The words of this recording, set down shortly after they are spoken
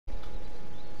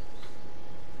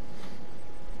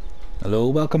Hello,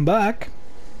 welcome back.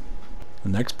 The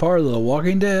next part of The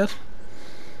Walking Dead.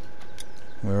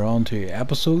 We're on to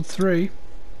episode 3.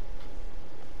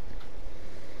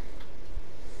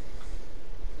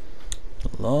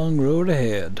 The long road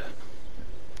ahead.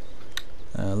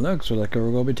 Looks like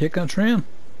we're going to be taking a train.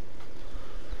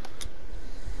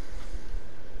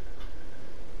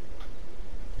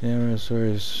 Yeah,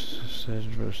 sorry,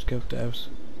 said we're skipped episodes.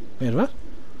 Wait, what?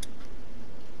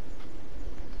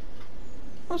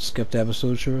 What skipped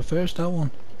episode should refers to that one?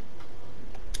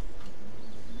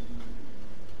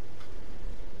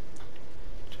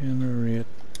 Generate.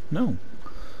 No.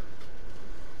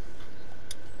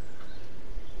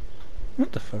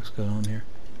 What the fuck's going on here?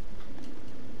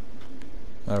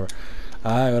 Whatever.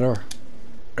 Aye, whatever.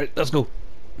 Right, let's go.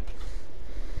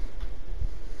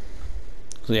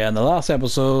 So yeah, in the last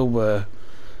episode, we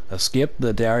escaped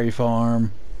the dairy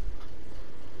farm,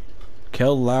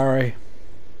 killed Larry.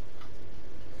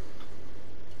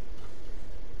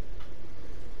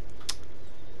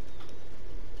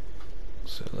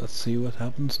 So let's see what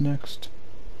happens next.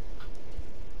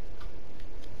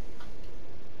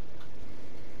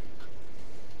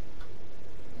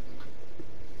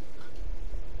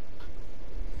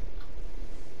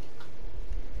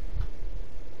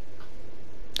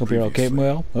 Hope you're okay,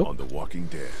 well. Oh. On The Walking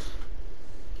Dead.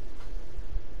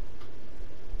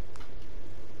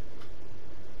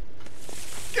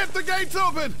 Get the gates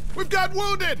open! We've got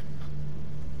wounded!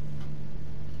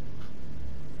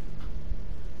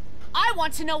 I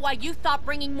want to know why you thought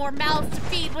bringing more mouths to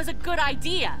feed was a good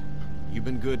idea. You've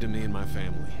been good to me and my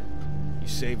family. You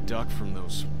saved Duck from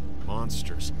those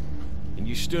monsters. And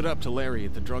you stood up to Larry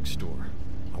at the drugstore.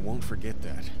 I won't forget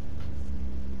that.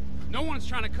 No one's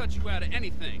trying to cut you out of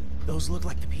anything. Those look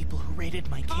like the people who raided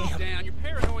my Calm camp. down, you're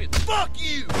paranoid. Fuck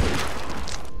you!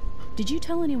 Did you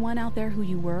tell anyone out there who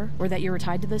you were, or that you were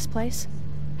tied to this place?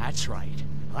 That's right.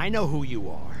 I know who you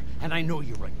are, and I know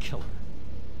you're a killer.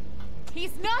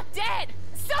 He's not dead!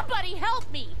 Somebody help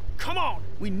me! Come on!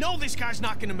 We know this guy's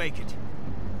not gonna make it.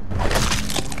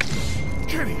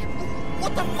 Kenny!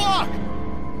 What the fuck?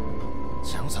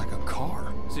 Sounds like a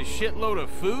car. It's a shitload of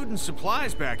food and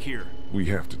supplies back here. We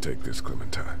have to take this,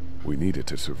 Clementine. We need it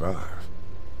to survive.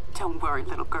 Don't worry,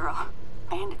 little girl.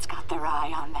 Bandits got their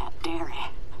eye on that dairy.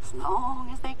 As long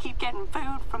as they keep getting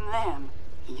food from them,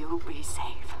 you'll be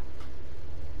safe.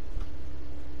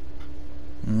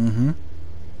 Mm-hmm.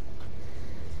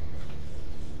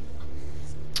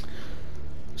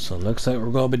 So it looks like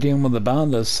we're going to be dealing with the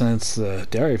bandits since the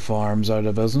dairy farm's out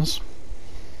of business.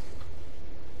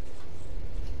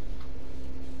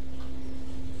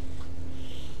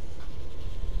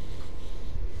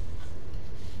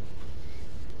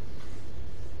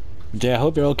 Yeah, I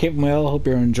hope you're all keeping well. I hope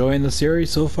you're enjoying the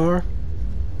series so far.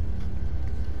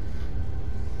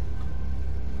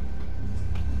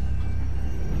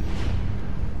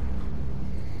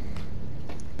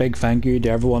 Big thank you to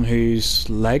everyone who's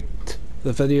liked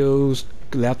the videos,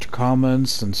 left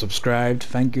comments and subscribed.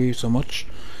 Thank you so much.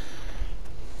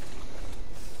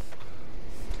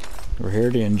 We're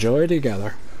here to enjoy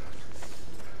together.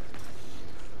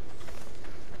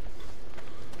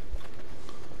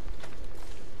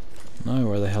 Now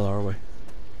where the hell are we?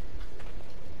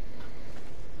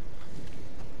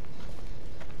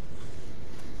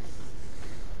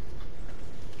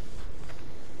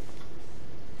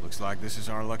 Looks like this is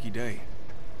our lucky day.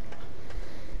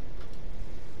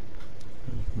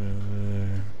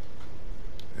 Yeah,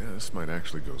 this might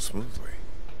actually go smoothly.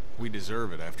 We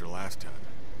deserve it after last time.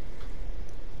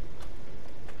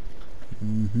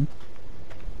 Mm-hmm.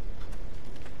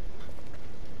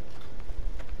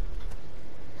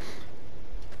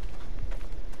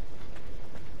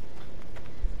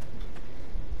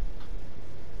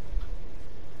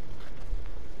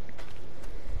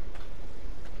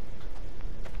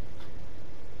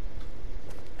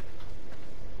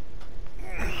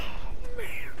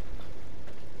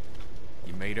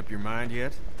 Made up your mind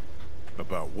yet?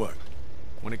 About what?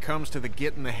 When it comes to the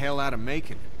getting the hell out of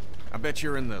Macon, I bet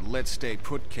you're in the let's stay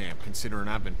put camp, considering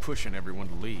I've been pushing everyone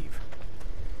to leave.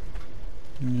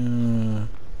 Yeah,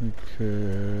 we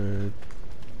could.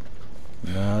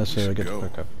 Nah, so I get to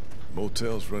pick up.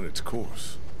 Motel's run its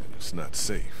course, and it's not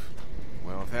safe.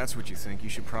 Well, if that's what you think, you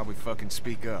should probably fucking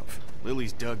speak up.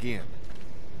 Lily's dug in.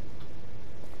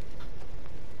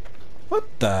 What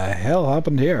the hell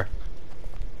happened here?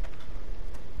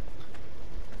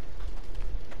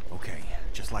 Okay,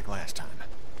 just like last time.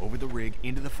 Over the rig,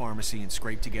 into the pharmacy, and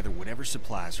scrape together whatever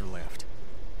supplies are left.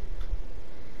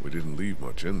 We didn't leave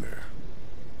much in there.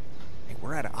 Hey,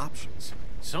 we're out of options.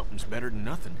 Something's better than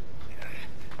nothing.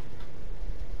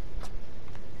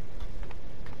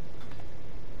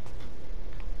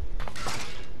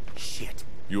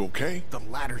 You okay? The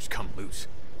ladder's come loose.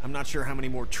 I'm not sure how many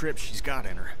more trips she's got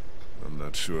in her. I'm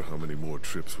not sure how many more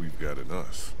trips we've got in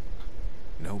us.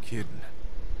 No kidding.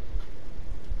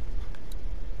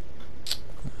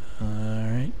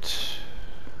 Alright.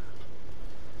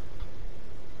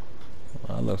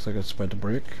 Well, looks like it's about to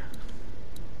break.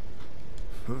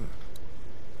 Huh.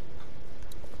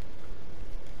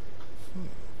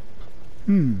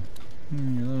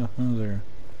 There.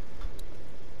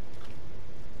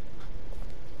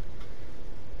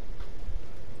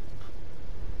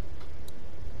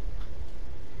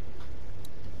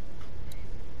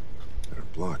 They're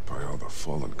blocked by all the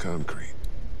fallen concrete.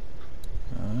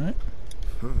 Alright.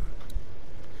 Huh.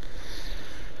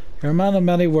 You're a man of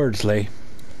many words, Lee.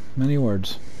 Many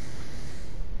words.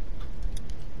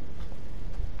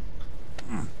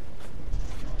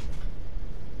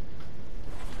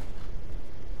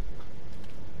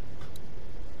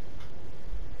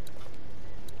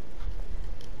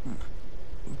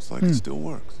 Looks like it still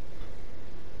works.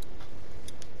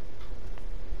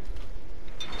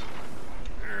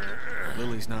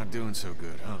 Lily's not doing so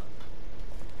good, huh?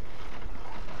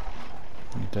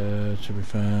 That should be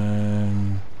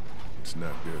fine. It's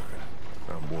not good.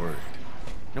 I'm worried.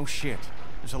 No shit.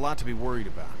 There's a lot to be worried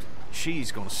about.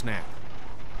 She's gonna snap.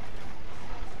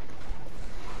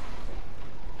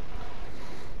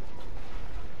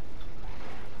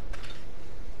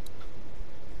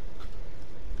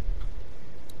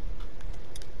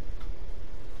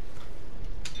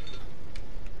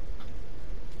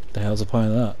 The hell's the point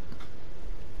of that?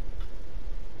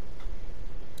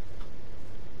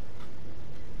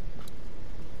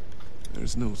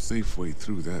 There's no safe way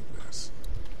through that mess.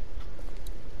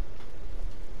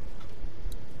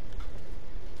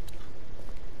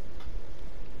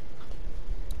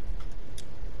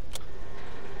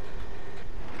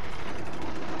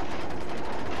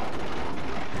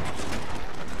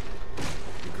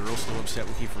 The girl still upset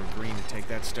with you for agreeing to take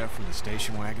that stuff from the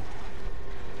station wagon?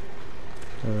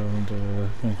 I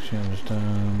think she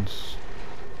understands.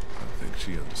 I think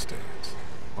she understands.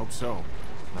 Hope so.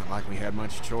 Not like we had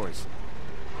much choice.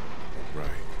 Right.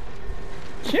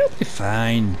 She'll be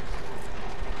fine.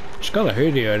 She got a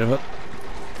hoodie out of it.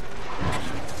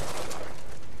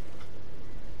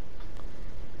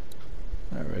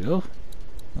 There we go.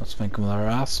 Let's think with our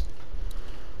ass.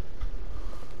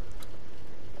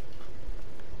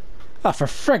 Ah, for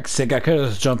frig's sake, I could have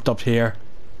just jumped up here.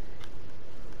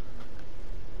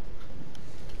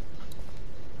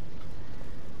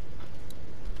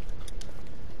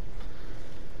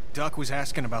 Duck was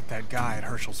asking about that guy at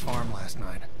Herschel's farm last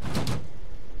night.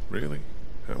 Really?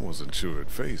 I wasn't sure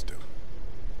it fazed him.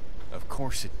 Of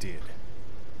course it did.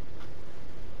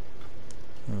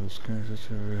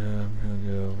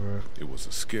 It was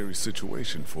a scary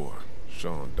situation for her.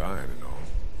 Sean dying and all.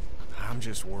 I'm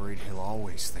just worried he'll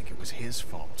always think it was his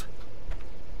fault.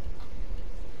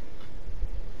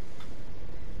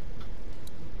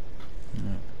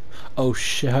 Oh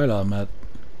shit, hold on, Matt.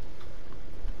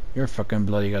 You're fucking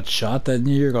bloody got shot, didn't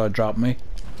you? You're gonna drop me.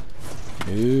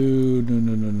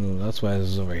 No. That's why this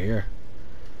is over here.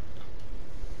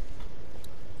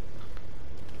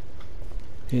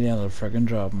 He ended up freaking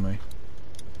dropping me.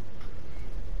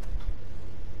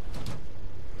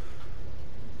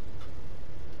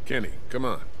 Kenny, come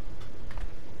on.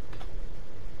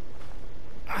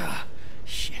 Ah,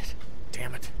 shit.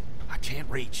 Damn it. I can't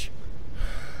reach.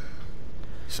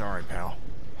 Sorry, pal.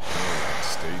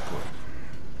 Stay put.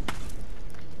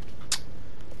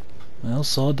 Well,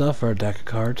 saw that for a deck of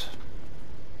cards.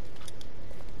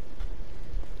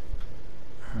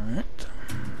 Alright.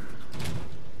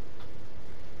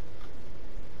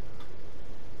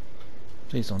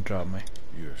 Please don't drop me.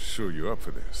 You're sure you're up for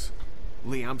this?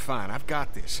 Lee, I'm fine. I've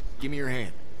got this. Give me your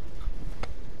hand.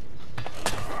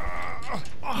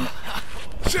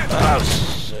 Shit! Oh,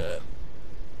 shit.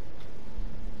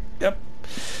 Yep.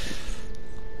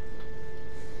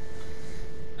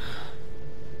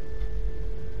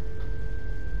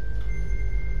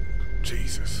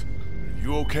 Jesus. Are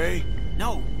you okay?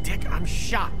 No, Dick, I'm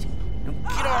shot. Now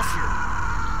get off here.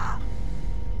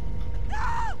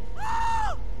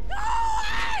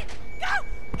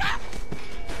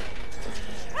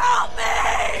 Help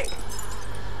me!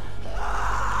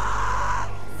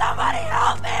 Somebody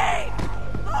help me!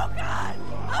 Oh God!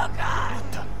 Oh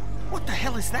God! What the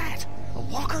hell is that? A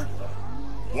walker?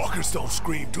 Walkers don't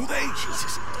scream, do they?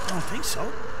 Jesus, I don't think so.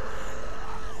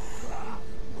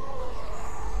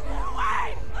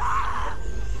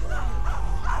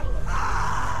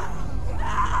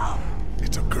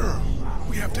 It's a girl.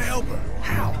 We have to help her.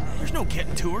 How? There's no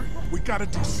getting to her. We gotta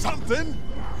do something.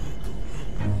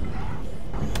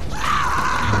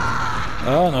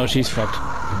 Oh no, she's fucked.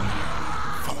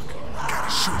 Fuck. Gotta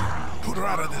shoot her. Put her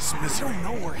out of this misery. I don't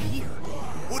know we're here.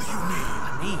 What do you mean?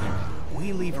 I mean,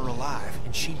 we leave her alive,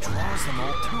 and she draws them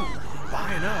all to her,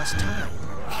 buying us time.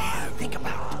 Yeah, think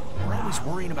about it. We're always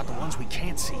worrying about the ones we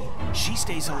can't see. She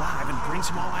stays alive and brings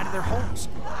them all out of their homes.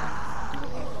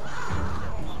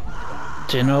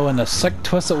 Do you know, in a sick,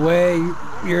 twisted way,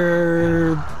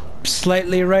 you're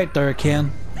slightly right there,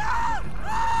 Ken.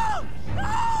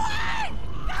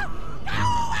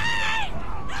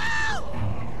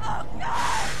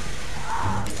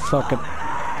 Fuck it.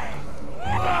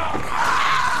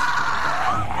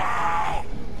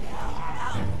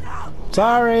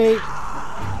 Sorry.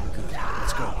 Good,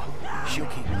 let's go. She'll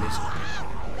keep you busy.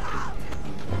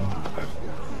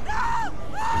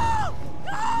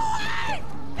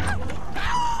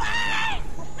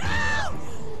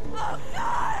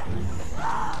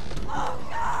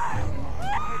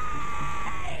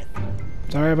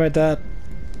 Sorry about that.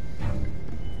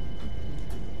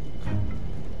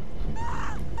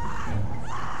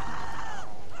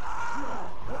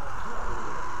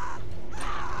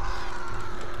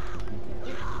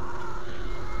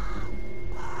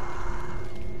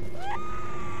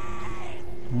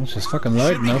 Well, she's fucking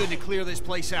loud Should be enough. good to clear this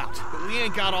place out, but we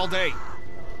ain't got all day.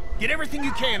 Get everything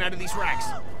you can out of these racks.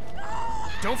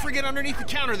 Don't forget underneath the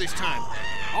counter this time.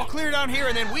 I'll clear down here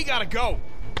and then we gotta go.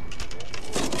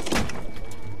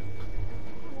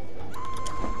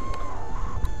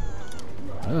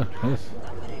 Oh, nice.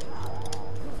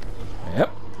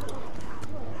 Yep.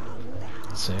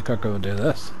 Let's see, I could go do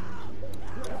this.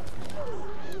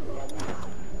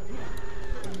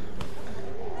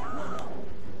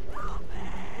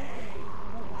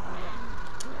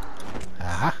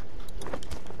 Aha.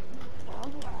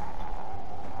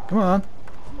 Come on.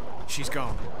 She's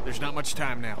gone. There's not much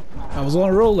time now. I was on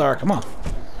a roll there, come on.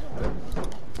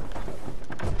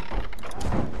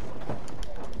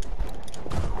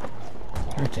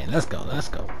 Okay, let's go, let's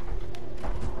go.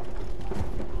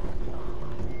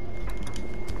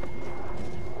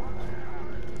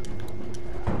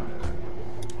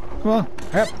 Come on,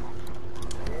 yep.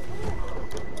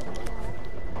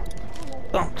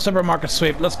 Oh, supermarket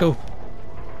sweep, let's go.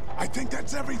 I think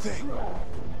that's everything.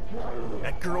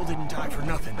 That girl didn't die for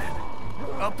nothing, then.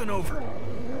 Up and over.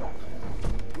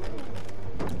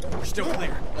 We're still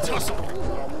clear. Let's hustle.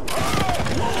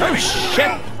 Oh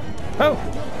shit! Oh!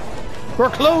 We're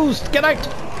closed! Get out!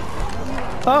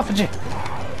 Off with you!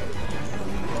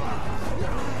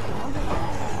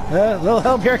 Little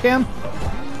help here, Cam.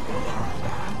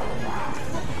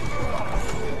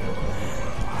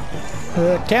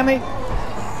 Cammy.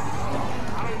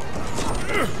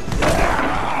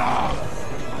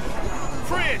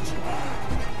 Fridge!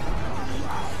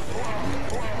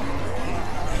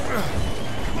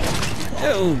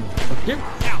 Oh! Yep.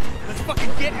 Out! Let's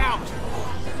fucking get out!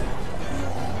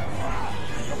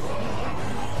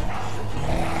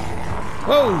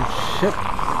 Oh shit!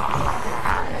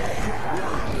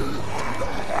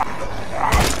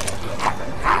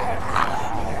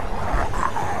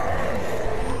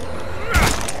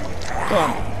 Come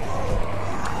on.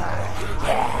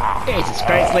 Jesus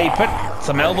Christ, Lee, put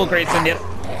some elbow grates in it.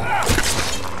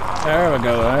 There we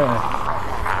go.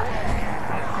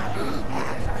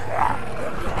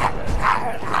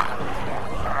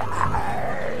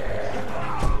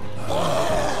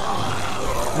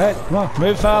 Alright, come on,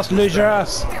 move fast, lose your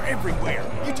ass. They're everywhere.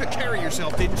 You took care of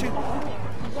yourself, didn't you?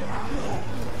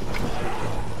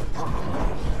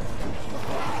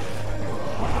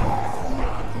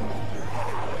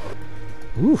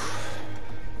 Oof.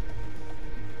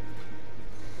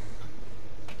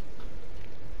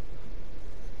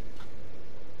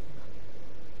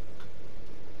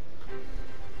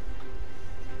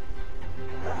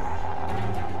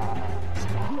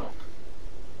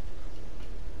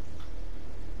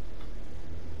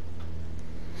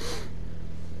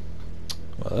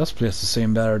 Well, this place has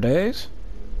seen better days.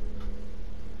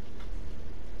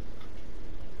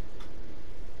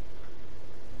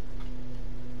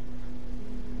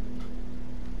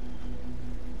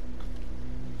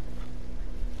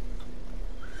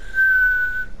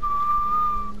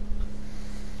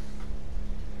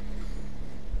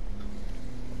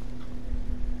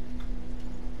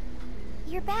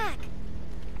 You're back.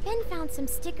 Ben found some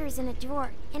stickers in a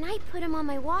drawer, and I put them on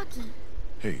my walkie.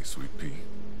 Hey, Sweet Pea.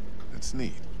 That's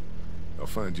neat. I'll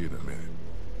find you in a minute.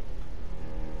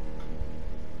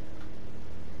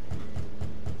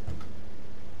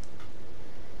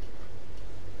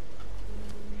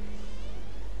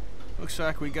 Looks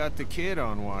like we got the kid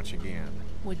on watch again.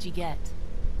 What'd you get?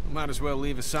 We might as well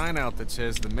leave a sign out that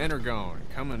says the men are gone.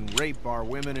 Come and rape our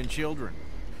women and children.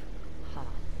 Huh.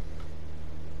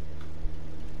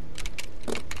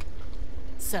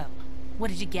 What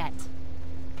did you get?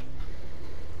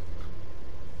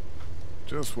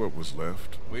 Just what was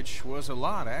left. Which was a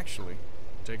lot, actually.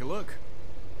 Take a look.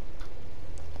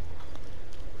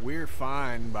 We're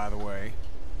fine, by the way.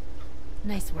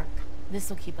 Nice work.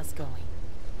 This'll keep us going.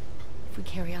 If we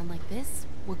carry on like this,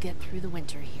 we'll get through the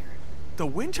winter here. The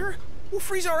winter? We'll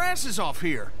freeze our asses off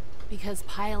here. Because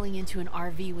piling into an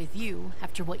RV with you,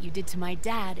 after what you did to my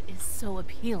dad, is so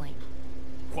appealing.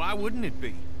 Why wouldn't it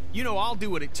be? You know I'll do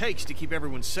what it takes to keep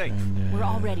everyone safe. We're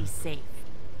already safe.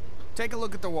 Take a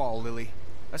look at the wall, Lily.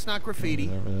 That's not graffiti.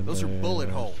 Those are bullet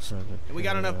holes. And we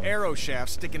got enough arrow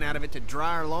shafts sticking out of it to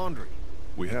dry our laundry.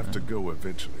 We have to go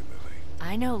eventually, Lily.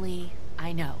 I know, Lee.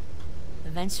 I know.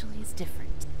 Eventually is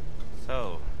different.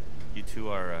 So, you two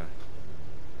are,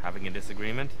 having a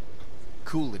disagreement?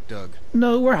 Cool it, Doug.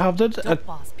 No, we're having a Don't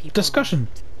boss people discussion.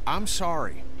 around. I'm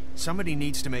sorry. Somebody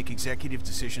needs to make executive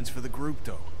decisions for the group,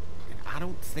 though. And I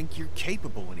don't think you're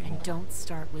capable anymore. And don't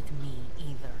start with me,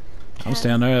 either. I'm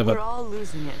staying out of it. We're all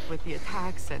losing it with the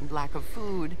attacks and lack of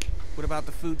food. What about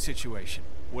the food situation?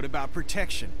 What about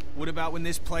protection? What about when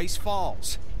this place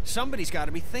falls? Somebody's got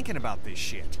to be thinking about this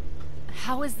shit.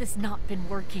 How has this not been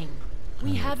working?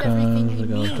 We have everything we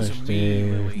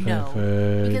need. No,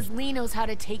 because Lee knows how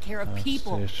to take care of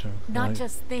people, not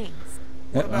just things.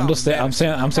 I'm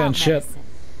saying shit. Medicine.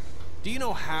 Do you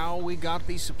know how we got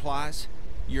these supplies?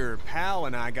 Your pal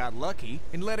and I got lucky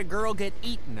and let a girl get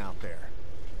eaten out there.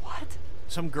 What?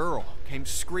 Some girl came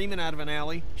screaming out of an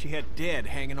alley. She had dead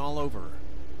hanging all over her.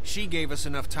 She gave us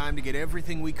enough time to get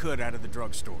everything we could out of the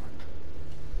drugstore.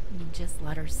 You just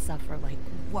let her suffer like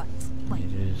what? Like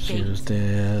She was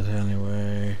dead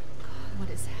anyway. God, what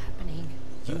is happening?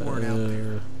 You weren't out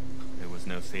there. There was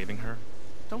no saving her?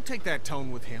 Don't take that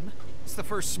tone with him. It's the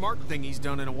first smart thing he's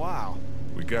done in a while.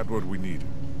 We got what we needed.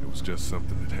 It was just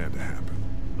something that had to happen.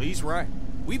 Lee's right.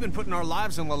 We've been putting our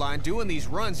lives on the line doing these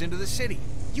runs into the city.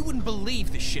 You wouldn't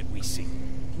believe the shit we see.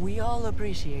 We all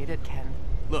appreciate it, Ken.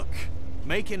 Look,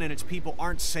 Macon and its people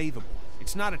aren't savable.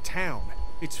 It's not a town.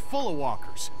 It's full of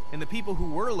walkers, and the people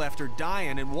who were left are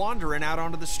dying and wandering out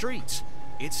onto the streets.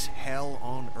 It's hell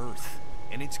on earth,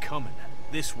 and it's coming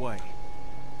this way.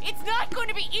 It's not going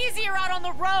to be easier out on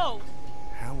the road!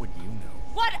 How would you know?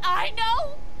 What I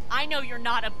know? I know you're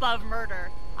not above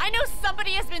murder. I know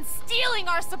somebody has been stealing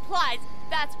our supplies.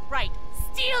 That's right,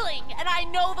 stealing! And I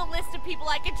know the list of people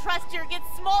I can trust here gets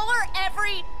smaller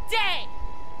every day.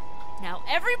 Now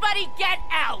everybody get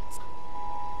out!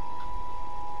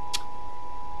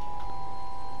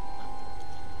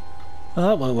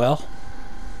 That went well.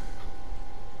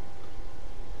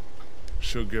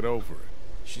 She'll get over it.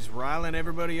 She's riling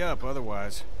everybody up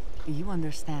otherwise. You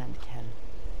understand, Ken.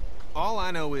 All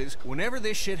I know is, whenever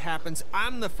this shit happens,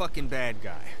 I'm the fucking bad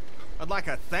guy. I'd like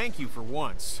a thank you for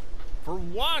once. For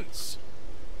once!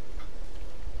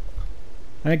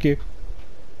 Thank you.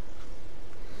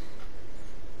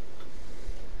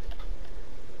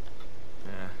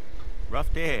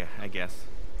 Rough day, I guess.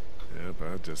 Yep,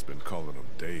 I've just been calling them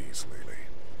days lately.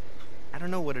 I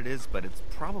don't know what it is, but it's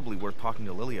probably worth talking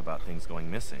to Lily about things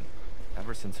going missing.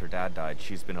 Ever since her dad died,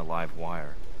 she's been a live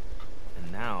wire.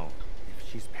 And now, if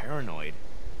she's paranoid,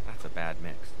 that's a bad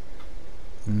mix.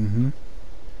 Mm-hmm.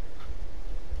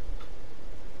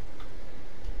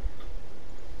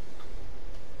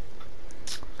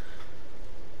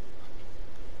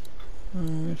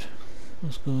 Alright.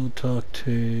 Let's go talk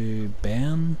to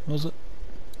Ben, was it?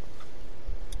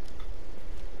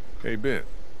 Hey, Ben.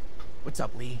 What's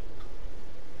up, Lee?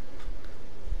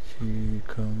 She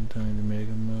come time to make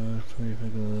a move. What do you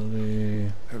think of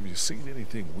Lily? Have you seen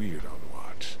anything weird on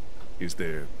watch? Is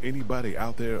there anybody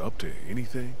out there up to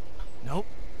anything? Nope.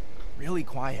 Really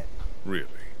quiet. Really?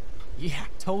 Yeah,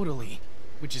 totally.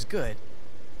 Which is good.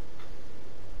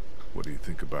 What do you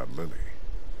think about Lily?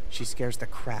 She scares the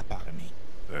crap out of me.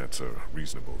 That's a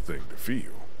reasonable thing to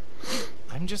feel.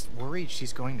 I'm just worried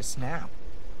she's going to snap.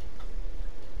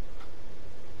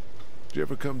 Did you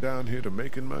ever come down here to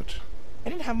Macon much? I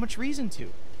didn't have much reason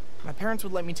to. My parents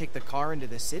would let me take the car into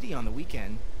the city on the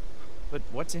weekend. But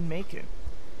what's in Macon?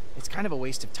 It's kind of a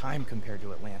waste of time compared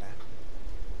to Atlanta.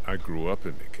 I grew up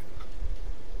in Macon.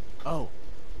 Oh,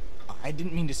 I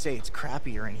didn't mean to say it's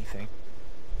crappy or anything.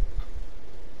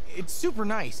 It's super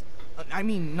nice. I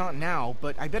mean, not now,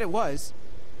 but I bet it was.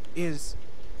 Is.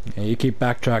 Yeah, you keep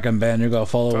backtracking, Ben. You're gonna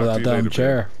fall over Talk to that you damn later,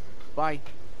 chair. Bye.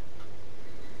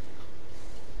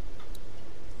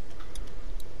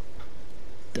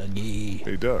 Dougie.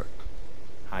 Hey, Doug.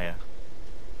 Hiya.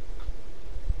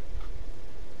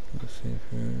 Let's see if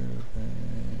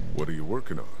What are you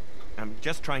working on? I'm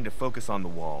just trying to focus on the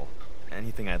wall.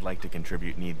 Anything I'd like to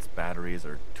contribute needs batteries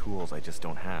or tools I just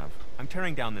don't have. I'm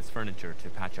tearing down this furniture to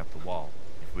patch up the wall.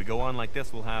 If we go on like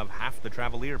this, we'll have half the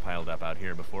Travelier piled up out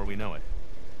here before we know it.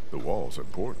 The wall's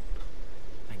important.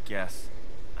 I guess.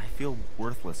 I feel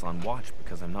worthless on watch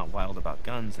because I'm not wild about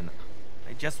guns, and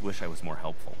I just wish I was more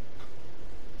helpful.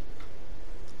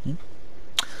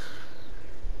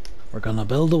 We're gonna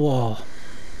build a wall.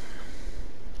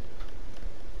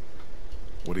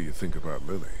 What do you think about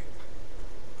Lily?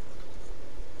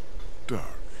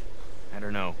 Dark. I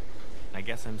don't know. I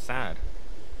guess I'm sad.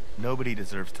 Nobody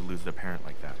deserves to lose their parent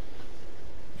like that.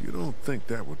 You don't think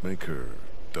that would make her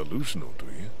delusional, do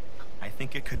you? I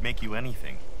think it could make you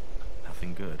anything.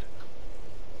 Nothing good.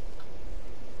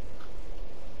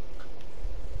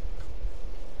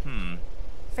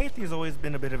 Safety has always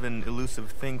been a bit of an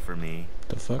elusive thing for me.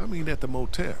 The fuck? I mean at the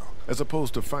motel, as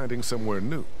opposed to finding somewhere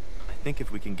new. I think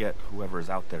if we can get whoever is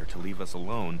out there to leave us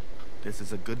alone, this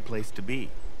is a good place to be.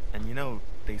 And you know,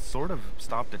 they sort of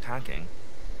stopped attacking.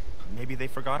 Maybe they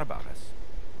forgot about us.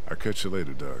 I'll catch you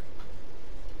later, Doug.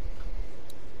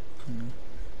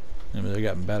 Maybe they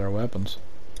got better weapons.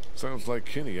 Sounds like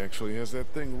Kenny actually has that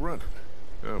thing running.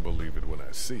 I'll believe it when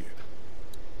I see it.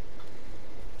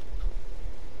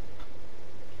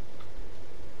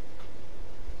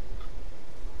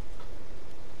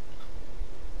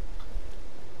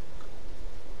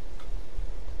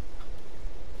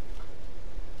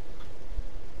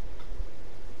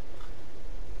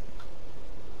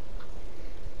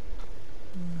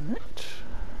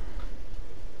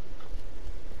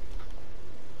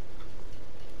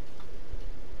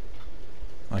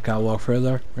 I can't walk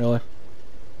further, really?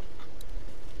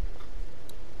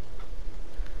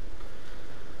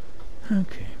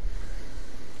 Okay.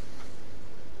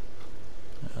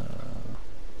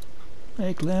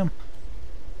 Hey, Clem.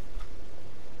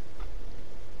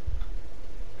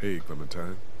 Hey,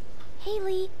 Clementine.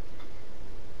 Haley,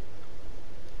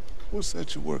 What's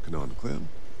that you're working on, Clem?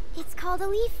 it's called a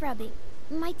leaf rubbing.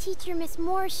 My teacher, Miss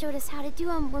Moore, showed us how to do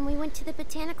them when we went to the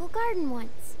botanical garden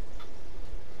once.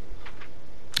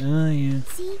 Oh, yeah.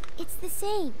 See, it's the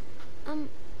same.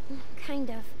 Kind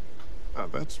of. Ah,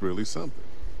 that's really something.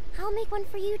 I'll make one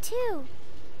for you, too.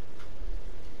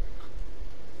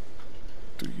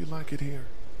 Do you like it here?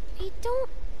 I don't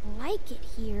like it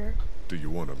here. Do you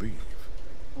want to leave?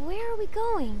 Where are we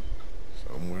going?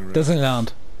 Somewhere else?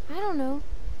 Disneyland. I don't know.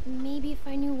 Maybe if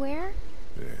I knew where?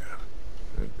 Yeah,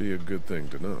 that'd be a good thing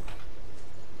to know.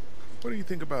 What do you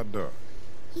think about Doug?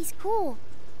 He's cool.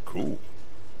 Cool.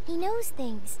 He knows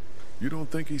things. You don't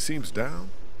think he seems down?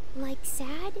 Like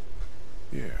sad?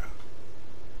 Yeah.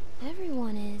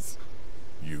 Everyone is.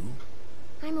 You?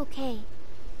 I'm okay.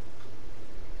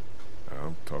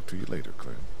 I'll talk to you later,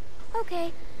 Clem.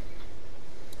 Okay.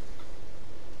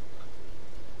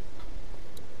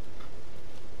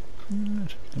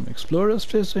 Right. Can we explore this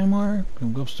place anymore? Can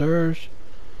we go upstairs?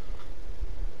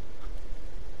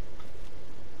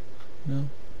 No.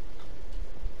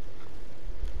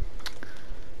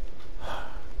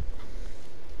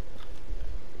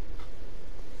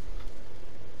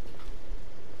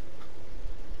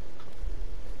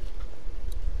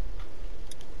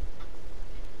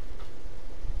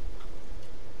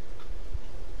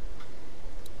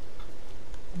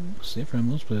 See from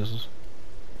those places.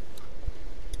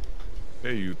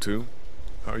 Hey, you two.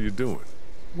 How you doing?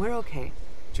 We're okay.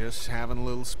 Just having a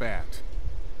little spat.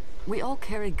 We all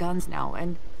carry guns now,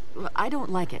 and I don't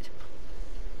like it.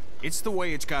 It's the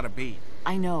way it's gotta be.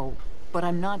 I know, but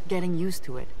I'm not getting used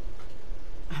to it.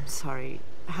 I'm sorry.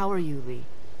 How are you, Lee?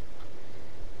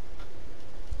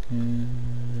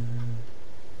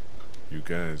 You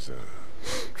guys,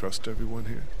 trust everyone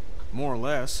here? More or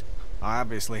less. I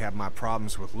obviously have my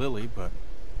problems with Lily, but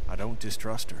I don't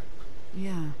distrust her.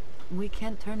 Yeah, we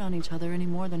can't turn on each other any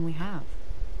more than we have.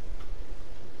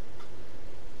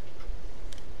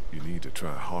 You need to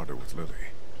try harder with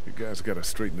Lily. You guys gotta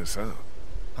straighten this out.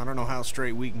 I don't know how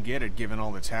straight we can get it given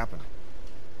all that's happened.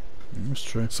 That's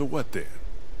true. So what then?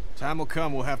 Time will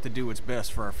come we'll have to do what's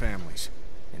best for our families.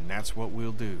 And that's what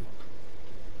we'll do.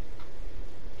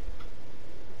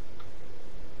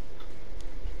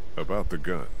 About the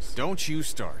guns. Don't you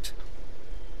start.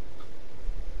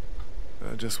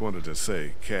 I just wanted to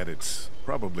say, Kat, it's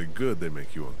probably good they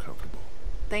make you uncomfortable.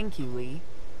 Thank you, Lee.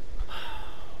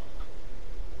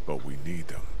 But we need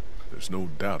them. There's no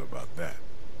doubt about that.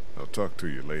 I'll talk to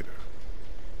you later.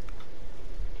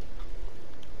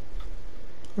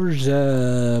 Where's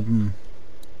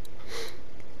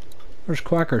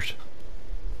Quackers?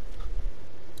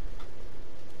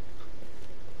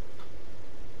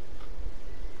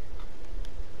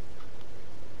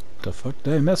 The fuck?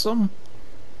 Did I miss them?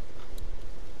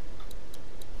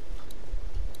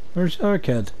 Where's our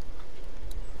kid?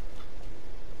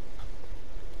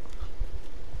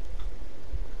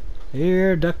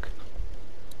 Here, duck.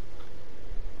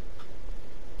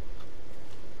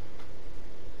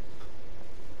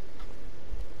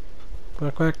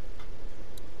 Quack, quack.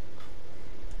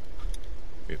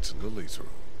 It's Lily's room.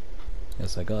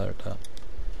 Yes, I got her top.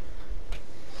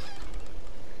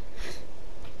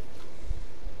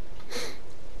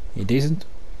 You decent?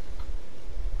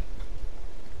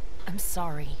 I'm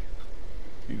sorry.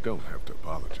 You don't have to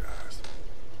apologize.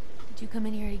 Did you come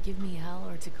in here to give me hell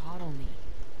or to coddle me?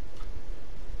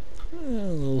 A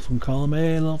little from column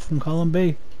A, a little from column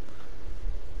B.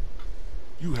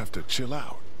 You have to chill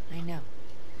out. I know.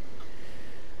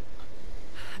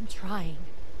 I'm trying.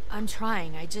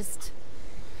 I just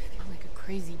feel like a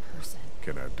crazy person.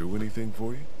 Can I do anything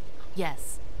for you?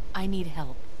 Yes, I need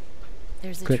help.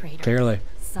 There's a traitor. Clearly.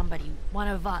 Somebody, one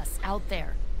of us, out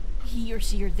there. He or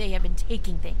she or they have been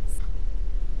taking things.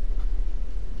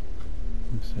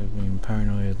 So being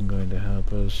paranoia isn't going to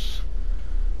help us.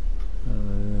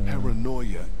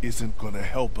 Paranoia isn't gonna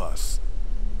help us.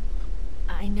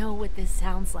 I know what this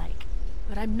sounds like,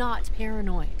 but I'm not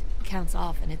paranoid. Counts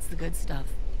off and it's the good stuff.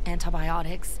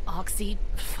 Antibiotics, oxy,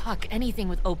 fuck, anything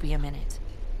with opium in it.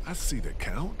 I see the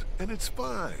count, and it's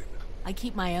fine. I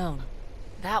keep my own.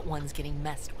 That one's getting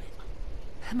messed with.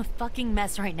 I'm a fucking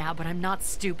mess right now, but I'm not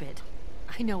stupid.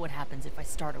 I know what happens if I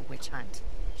start a witch hunt.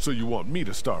 So you want me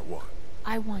to start one?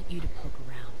 I want you to poke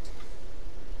around.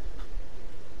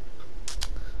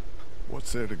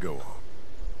 What's there to go on?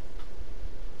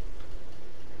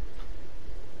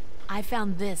 I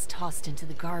found this tossed into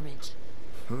the garbage.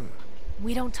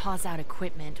 We don't toss out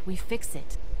equipment, we fix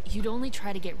it. You'd only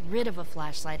try to get rid of a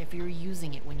flashlight if you were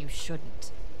using it when you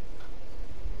shouldn't.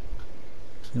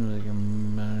 Seems like you're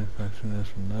manufacturing this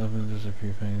from nothing, just a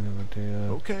few things of a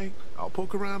deal. Okay, I'll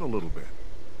poke around a little bit.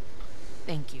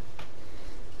 Thank you.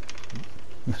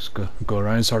 Let's go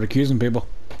around and start accusing people.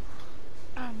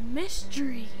 A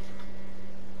mystery.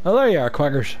 Oh, there you are,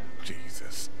 quackers.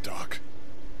 Jesus, Doc.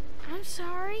 I'm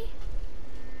sorry.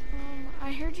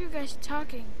 I heard you guys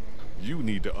talking. You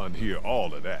need to unhear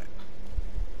all of that.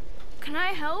 Can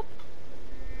I help?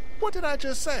 What did I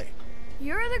just say?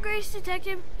 You're the Grace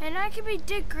detective, and I can be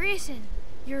Dick Grayson,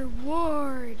 your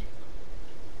ward.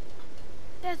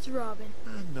 That's Robin.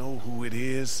 I know who it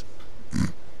is.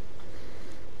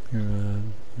 Well,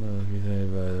 if you say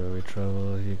by the way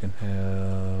trouble, you can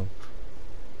help.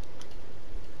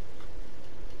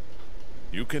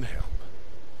 You can help.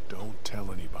 Don't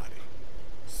tell anybody.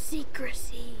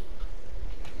 Secrecy.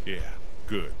 Yeah,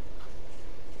 good.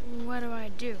 What do I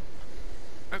do?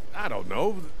 I don't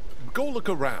know. Go look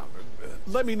around.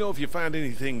 Let me know if you find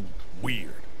anything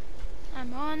weird.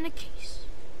 I'm on the case.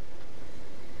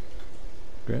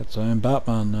 Great, so I'm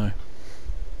Batman now.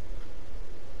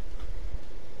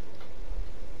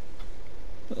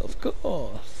 Of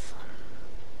course.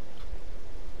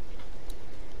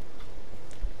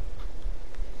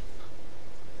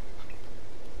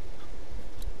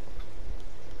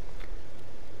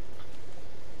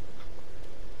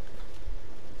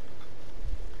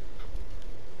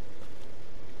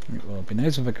 Well, it'd be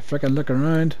nice if I could frickin' look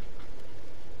around.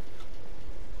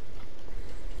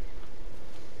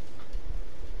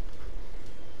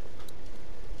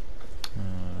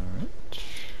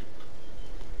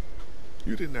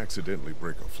 You didn't accidentally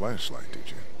break a flashlight, did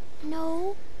you?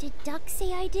 No. Did Duck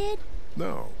say I did?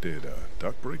 No. Did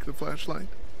Duck break the flashlight?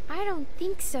 I don't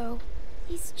think so.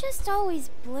 He's just always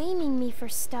blaming me for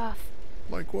stuff.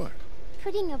 Like what?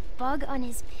 Putting a bug on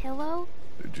his pillow?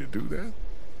 Did you do that?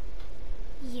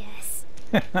 Yes.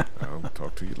 I'll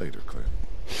talk to you later, Clint.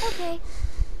 Okay.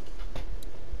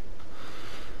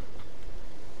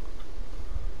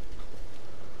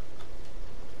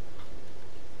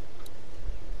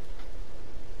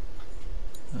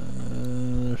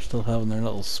 They're still having their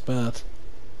little spat.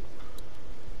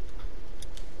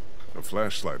 The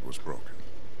flashlight was broken.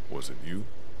 Was it you?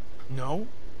 No?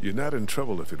 You're not in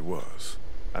trouble if it was.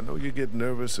 I know you get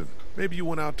nervous and maybe you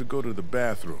went out to go to the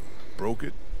bathroom, broke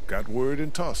it, got word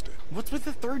and tossed it. What's with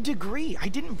the third degree? I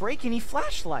didn't break any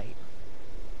flashlight.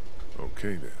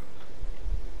 Okay then.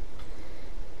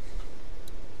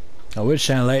 I would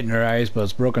shine light in her eyes, but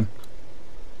it's broken.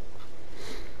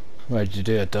 Why'd you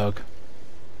do it, Doug?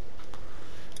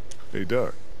 Hey,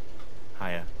 Doug.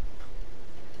 Hiya.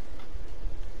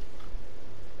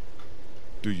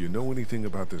 Do you know anything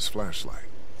about this flashlight?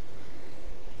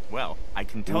 Well, I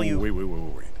can tell Ooh, you...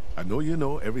 Wait. I know you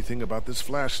know everything about this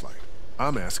flashlight.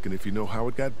 I'm asking if you know how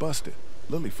it got busted.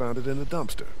 Lily found it in a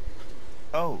dumpster.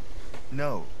 Oh,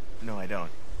 no. No, I don't.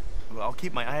 Well, I'll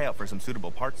keep my eye out for some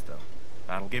suitable parts, though.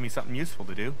 That'll give me something useful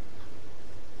to do.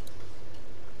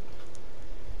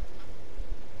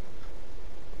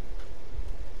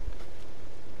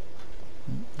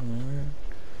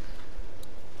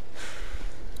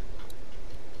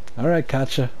 Alright,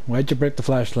 Katja. Why'd you break the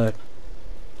flashlight?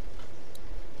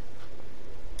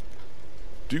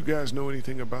 Do you guys know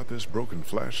anything about this broken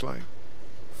flashlight?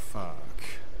 Fuck.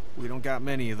 We don't got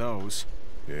many of those.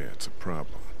 Yeah, it's a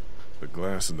problem. The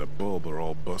glass and the bulb are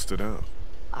all busted out.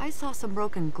 I saw some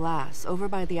broken glass over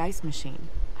by the ice machine.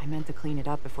 I meant to clean it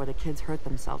up before the kids hurt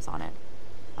themselves on it.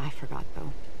 I forgot,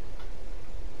 though.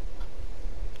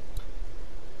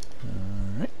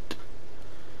 Alright.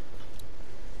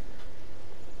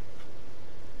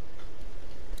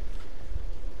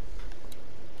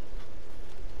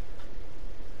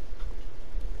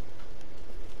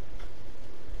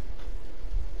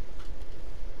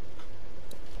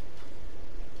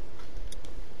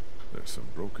 There's some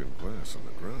broken glass on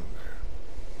the ground there.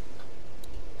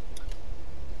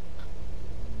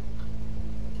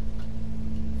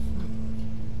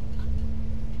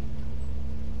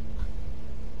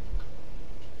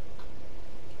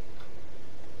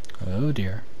 Oh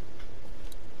dear.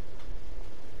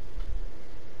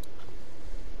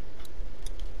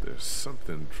 There's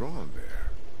something drawn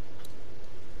there.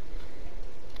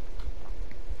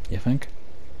 You think?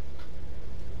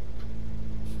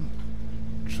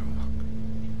 Chalk.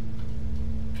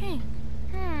 Pink.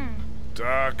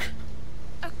 Doc.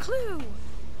 A clue.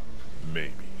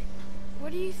 Maybe.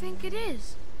 What do you think it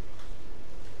is?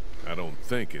 I don't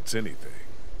think it's anything.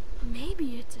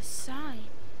 Maybe it's a sign.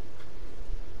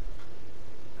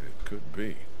 It could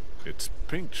be. It's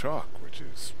pink chalk, which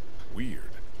is weird.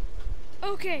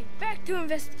 Okay, back to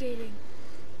investigating.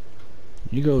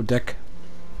 You go, Dick.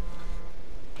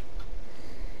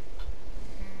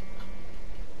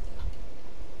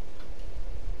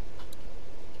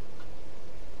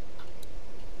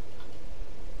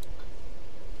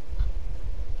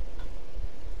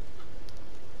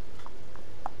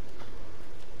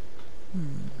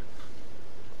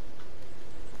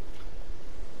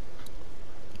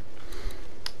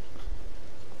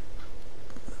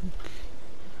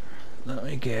 Let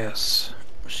me guess.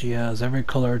 She has every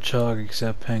color chalk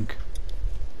except pink.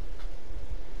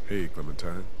 Hey,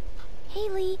 Clementine.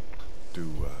 Haley.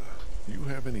 Do, you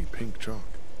have any pink chalk?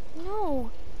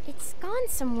 No, it's gone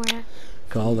somewhere.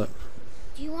 Called it.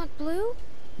 Do you want blue?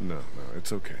 No,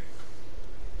 it's okay.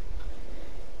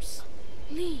 Psst.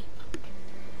 Lee.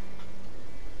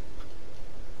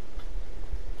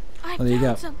 I What do you found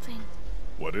got? something.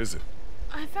 What is it?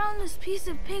 I found this piece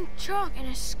of pink chalk and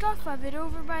a scuff of it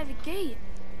over by the gate.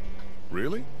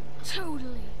 Really?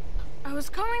 Totally. I was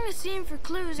combing the scene for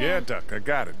clues Yeah, and... Duck, I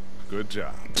got it. Good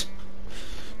job.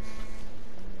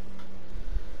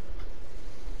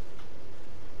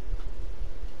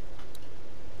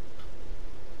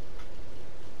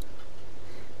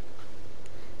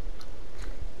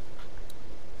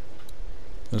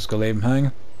 Let's go leave him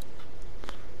hanging.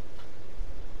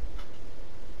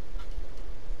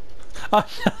 Oh,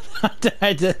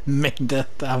 I didn't mean that.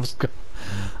 I was go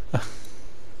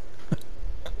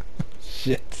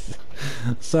shit.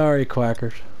 Sorry,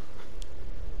 quackers.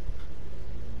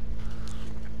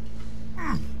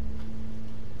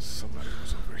 Somebody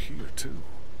was over here, too.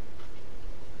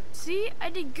 See? I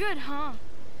did good, huh?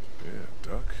 Yeah,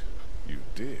 Duck, you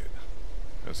did.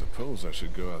 I suppose I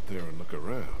should go out there and look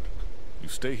around. You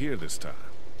stay here this time.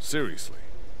 Seriously.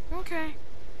 Okay.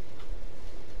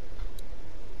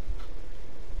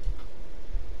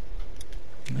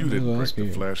 You didn't break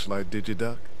the flashlight, did you,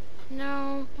 Duck?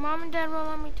 No, Mom and Dad won't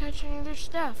let me touch any of their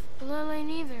stuff. Lily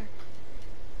neither.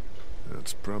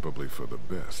 That's probably for the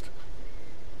best.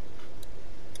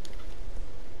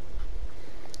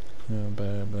 Have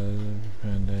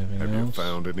you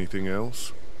found anything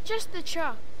else? Just the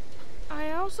chalk.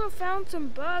 I also found some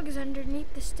bugs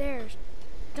underneath the stairs.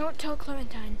 Don't tell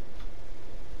Clementine.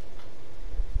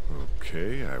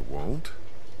 Okay, I won't.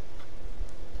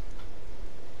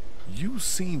 You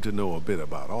seem to know a bit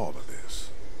about all of this.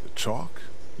 The chalk,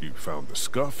 you found the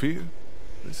scuff here.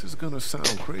 This is gonna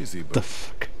sound crazy, but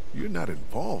you're not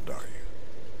involved, are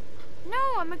you? No,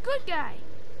 I'm a good guy.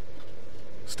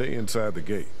 Stay inside the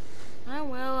gate. I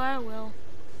will.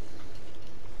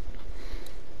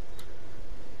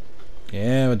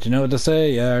 Yeah, but you know what to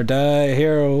say. You either die a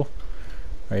hero,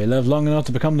 or you live long enough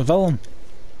to become the villain.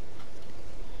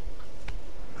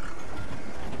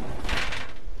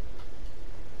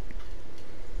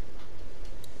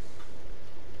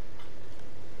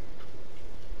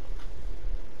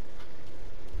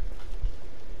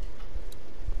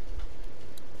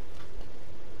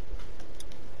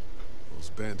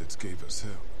 bandits gave us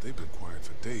hell. They've been quiet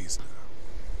for days now.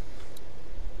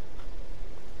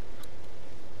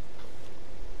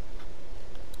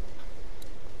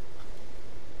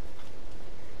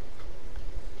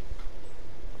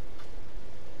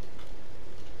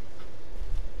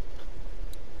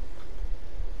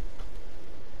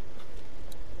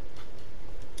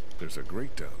 There's a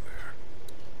grate down there.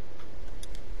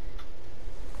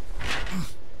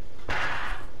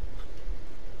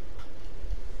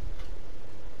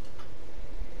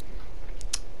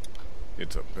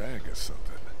 It's a bag or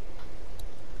something.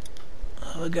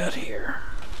 What we got here?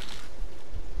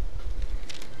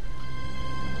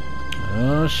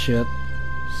 Oh shit.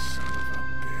 Son of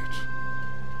a bitch.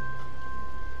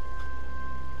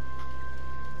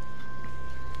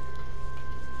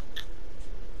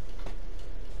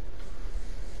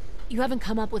 You haven't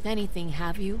come up with anything,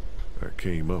 have you? I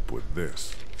came up with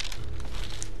this.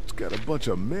 It's got a bunch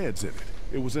of meds in it.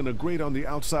 It was in a grate on the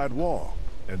outside wall.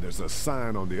 And there's a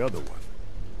sign on the other one.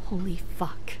 Holy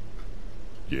fuck.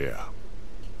 Yeah.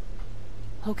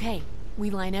 Okay, we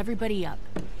line everybody up.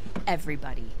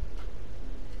 Everybody.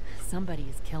 Somebody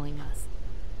is killing us.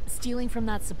 Stealing from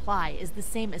that supply is the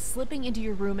same as slipping into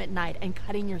your room at night and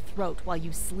cutting your throat while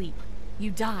you sleep.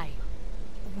 You die.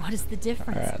 What is the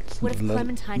difference? Alright, What if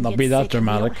Clementine not gets be that sick and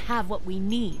we dramatic. don't have what we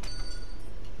need?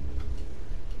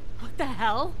 What the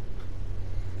hell?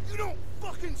 You don't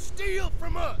fucking steal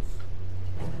from us!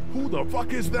 Who the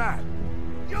fuck is that?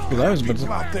 Yo, That was People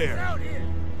bad. out there. out here.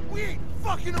 We ain't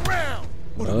fucking around!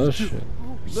 Oh shit.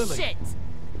 Oh, Lily. shit!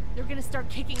 They're gonna start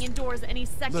kicking indoors any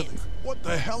second. Lily, what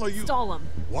the hell are you? Stall them.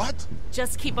 What?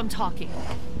 Just keep him talking.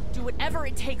 Do whatever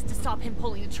it takes to stop him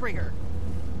pulling the trigger.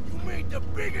 You made the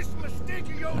biggest mistake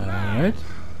of your life! Alright.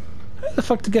 How the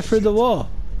fuck to get through the wall?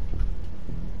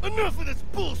 Enough of this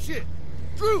bullshit!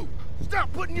 Drew,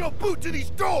 stop putting your boot to these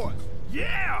doors!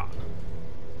 Yeah!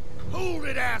 Hold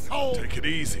it, asshole! Take it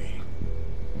easy.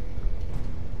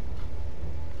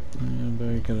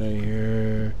 Better get out of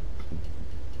here.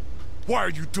 Why are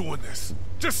you doing this?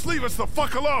 Just leave us the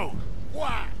fuck alone.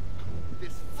 Why?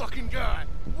 This fucking guy.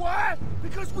 Why?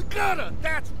 Because we gotta,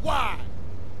 that's why!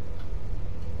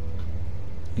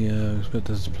 Yeah, let's get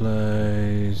this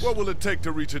place. What will it take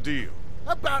to reach a deal?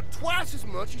 About twice as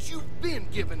much as you've been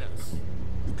giving us.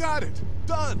 You got it.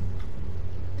 Done.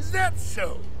 Is that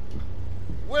so?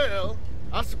 Well,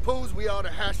 I suppose we ought to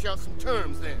hash out some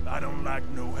terms then. I don't like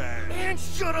no hash. Man,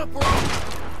 shut up or I'll...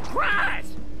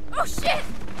 Christ! Oh shit!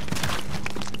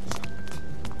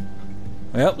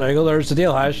 Well, there you go, there's the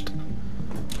deal hashed.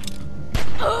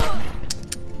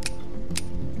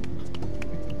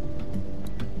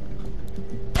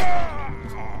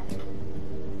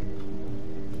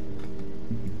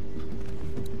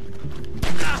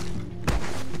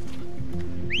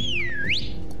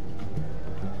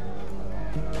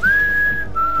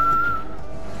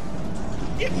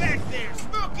 Get back there!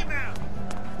 Smoke him out!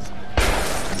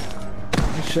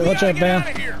 Shit, watch out, Get out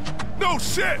man. of here! No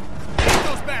shit. Get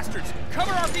those bastards!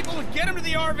 Cover our people and get them to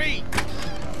the RV!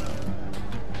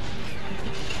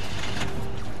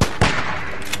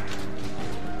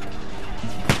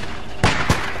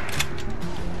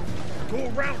 Go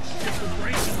around, shit with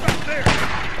brains. Stop there!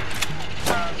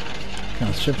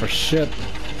 Can't shit for shit.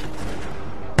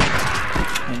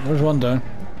 Oh, there's one down.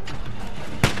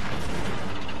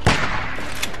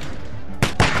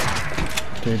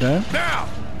 Two down. Now,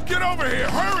 get over here.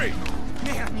 Hurry.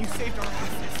 Man, you saved our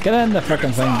asses. Get in the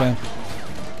frickin' thing, Ben.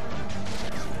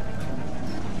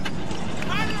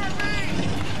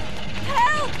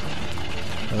 Help!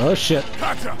 Oh shit.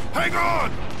 Gotcha. Hang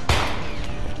on.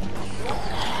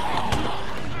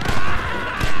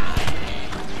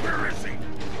 Where is he?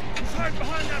 He's hiding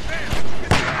behind that van.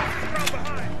 Get your asses around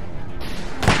behind.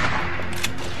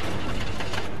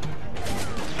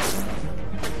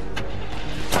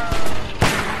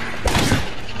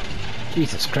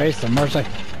 Jesus Christ, have mercy.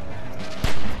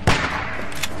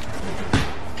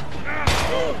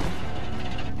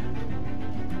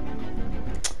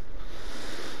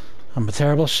 I'm a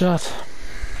terrible shot.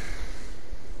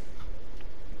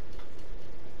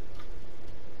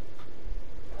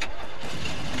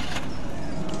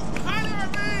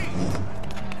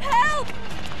 Help!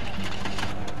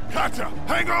 Gotcha.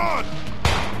 Hang on.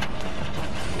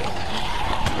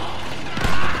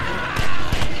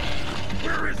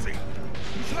 Where is he?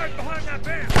 He's hiding behind that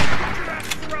van. Get your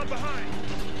asses around behind.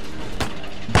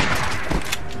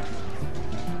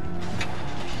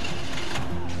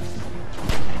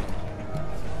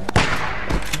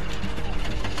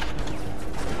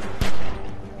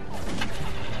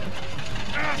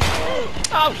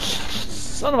 Oh,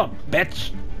 son of a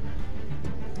bitch.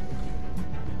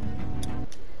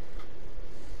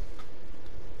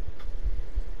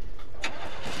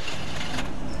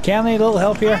 Can I need a little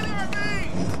help here?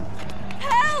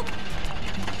 Help!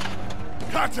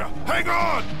 Gotcha! Hang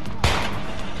on!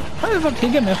 How the fuck did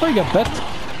he get me before he got bit?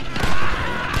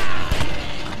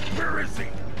 Where is he?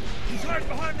 He's right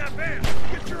behind that van.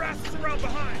 Get your asses around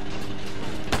behind.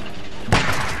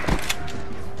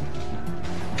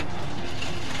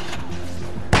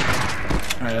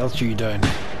 Alright, I'll shoot you down.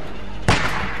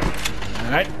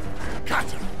 Alright.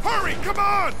 Gotcha! Hurry! Come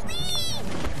on!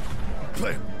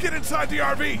 Clint, get inside the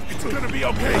RV. It's gonna be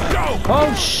okay. Go!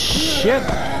 Oh shit!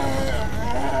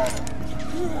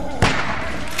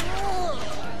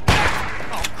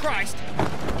 Oh, Christ!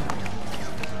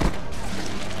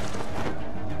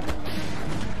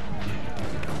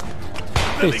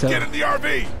 Lily, get in the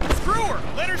RV! Screw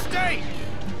her! Let her stay!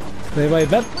 They wait a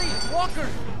bit. Please, Walker!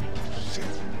 Shit.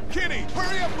 Kenny,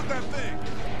 hurry up with that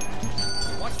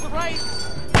thing! Watch the right!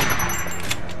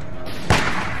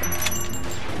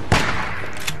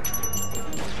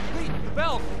 Lee, the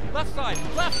bell! Left side!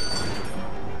 Left!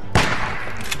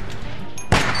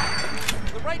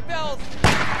 The right bells!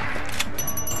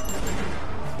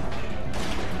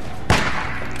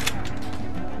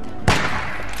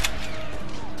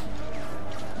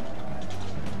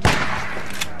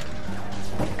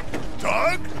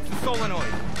 Doug? The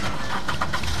solenoid!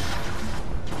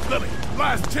 Lily,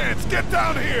 last chance, get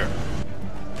down here!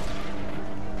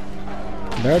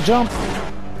 Better jump.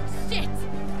 Shit!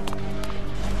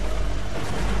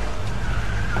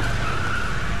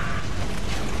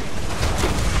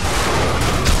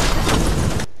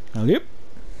 Yep.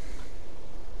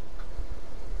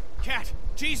 Cat!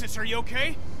 Jesus, are you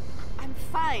okay? I'm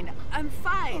fine. I'm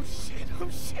fine. Oh shit, oh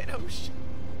shit, oh shit.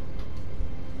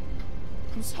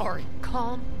 I'm sorry.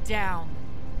 Calm down.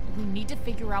 We need to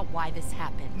figure out why this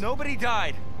happened. Nobody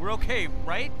died. We're okay,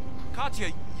 right?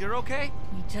 Katya, you're okay?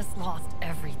 We just lost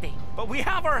everything. But we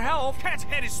have our health. Cat's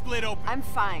head is split open. I'm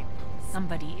fine.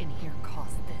 Somebody in here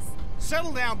caused this.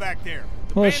 Settle down back there.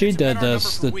 The Well, she bandits have did been our this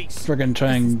number to for weeks. friggin'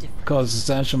 try and different. cause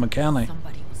dissension mechanic.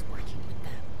 Somebody was working with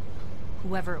them.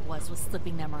 Whoever it was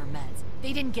slipping them our meds.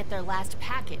 They didn't get their last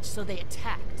package, so they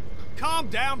attacked. Calm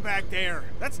down back there.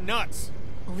 That's nuts.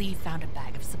 Lee found a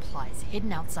bag of supplies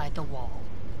hidden outside the wall.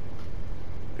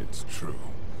 It's true.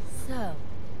 So,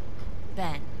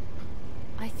 Ben,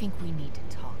 I think we need to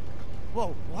talk.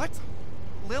 Whoa, what?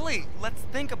 Lily, let's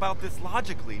think about this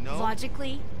logically, no?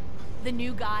 Logically, the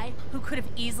new guy who could have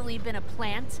easily been a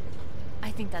plant,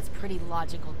 I think that's pretty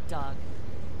logical, Doug.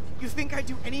 You think I'd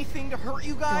do anything to hurt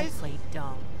you guys? Don't play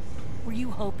dumb. Were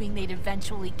you hoping they'd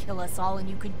eventually kill us all and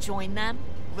you could join them?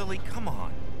 Lily, come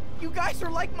on. You guys are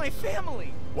like my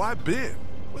family. Why Ben?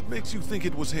 What makes you think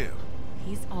it was him?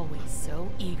 He's always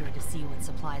so eager to see what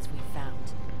supplies we found.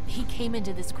 He came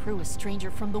into this crew a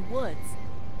stranger from the woods.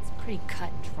 It's pretty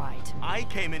cut and dry to me. I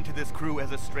came into this crew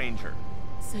as a stranger.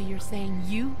 So you're saying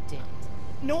you did it?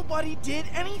 Nobody did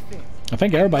anything. I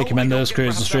think everybody No, came we into don't this get crew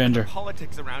as a wrapped up in stranger. the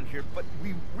politics around here, but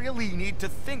we really need to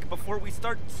think before we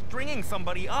start stringing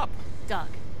somebody up. Doug,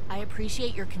 I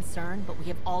appreciate your concern, but we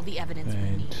have all the evidence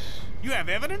we need. You have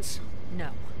evidence?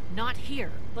 No, not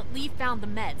here. But Lee found the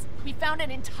meds. We found an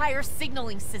entire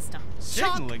signaling system.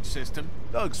 Signaling system?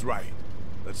 Doug's right.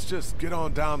 Let's just get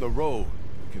on down the road.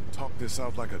 We can talk this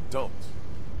out like adults.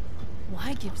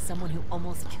 Why give someone who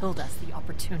almost killed us the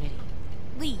opportunity?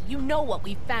 Lee, you know what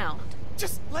we found.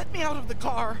 Just let me out of the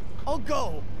car. I'll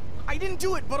go. I didn't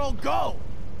do it, but I'll go.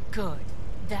 Good.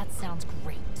 That sounds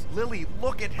great. Lily,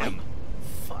 look at him.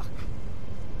 Fuck.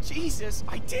 Jesus,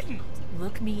 I didn't.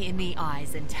 Look me in the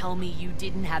eyes and tell me you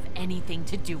didn't have anything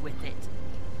to do with it.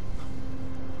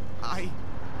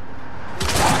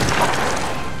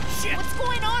 Shit! What's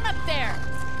going on up there?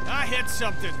 I hit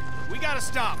something. We gotta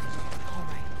stop. All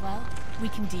right, well, we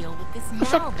can deal with this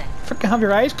The now then. Freaking have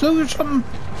your eyes closed or something?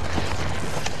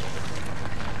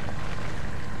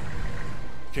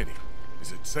 Kenny,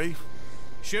 is it safe?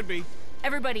 Should be.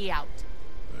 Everybody out.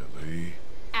 Lily.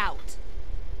 Out.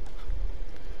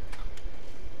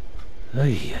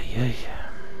 Ay, ay, ay.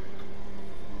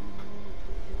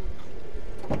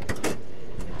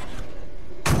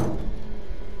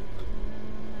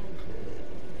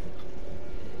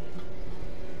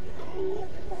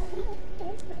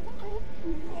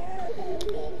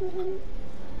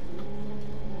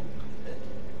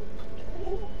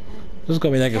 This is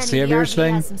gonna be like a Kenny, the saviors RV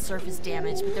thing. has some surface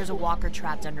damage, but there's a walker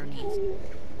trapped underneath.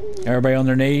 Everybody on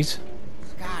their knees.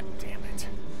 God damn it.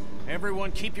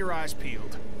 Everyone keep your eyes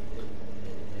peeled.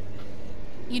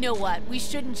 You know what? We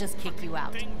shouldn't just kick you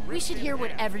out. We should hear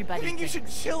what I everybody think you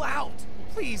thinks. should chill out.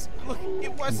 Please, look,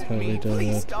 it wasn't Probably me. do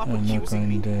Please that. stop I'm not accusing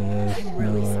me. going to do this. I'm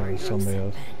really No, sorry you're somebody upset,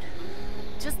 else.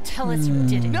 Ben. Just tell us you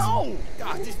did it. No!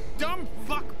 God, this dumb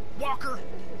fuck Walker!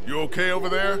 You okay over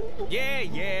there?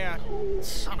 Yeah.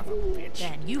 Son of a bitch.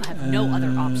 Ben, you have no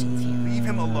other options here. Leave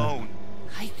him alone.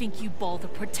 I think you both are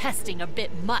protesting a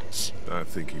bit much. I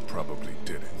think he probably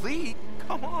did it. Lee,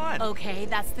 come on. Okay,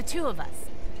 that's the two of us.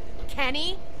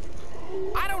 Kenny?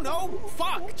 I don't know.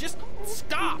 Fuck. Just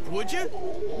stop, would you?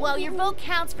 Well, your vote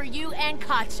counts for you and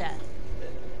Katja.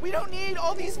 We don't need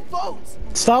all these votes.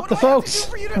 Stop the folks.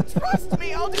 What do I have to do for you to trust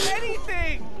me? I'll do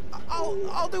anything.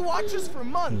 I'll do watches for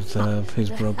months. He's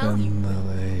broken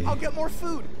Lily. I'll get more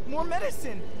food, more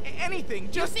medicine, anything.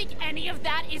 You Just think any of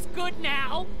that is good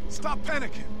now? Stop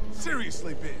panicking.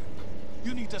 Seriously, Ben.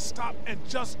 You need to stop and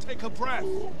just take a breath.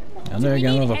 And there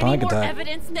again with a panic more attack.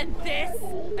 evidence than this?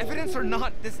 evidence or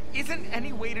not, this isn't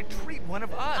any way to treat one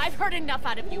of us. I've heard enough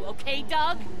out of you, okay,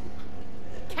 Doug?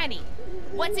 Kenny,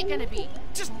 what's it gonna be?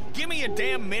 Just give me a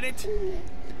damn minute.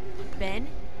 Ben,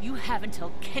 you have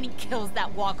until Kenny kills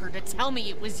that walker to tell me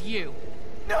it was you.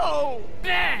 No!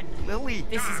 Ben! Lily!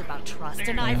 This is about trust,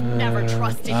 and I've never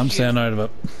trusted you. I'm staying out of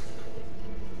it.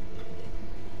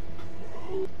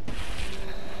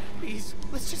 Please,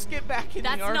 let's just get back in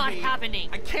That's the RV. not happening.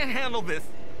 I can't handle this.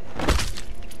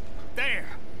 There.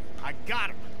 I got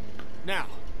him. Now,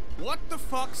 what the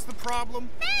fuck's the problem?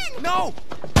 Ben! No!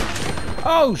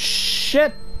 Oh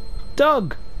shit!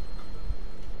 Doug!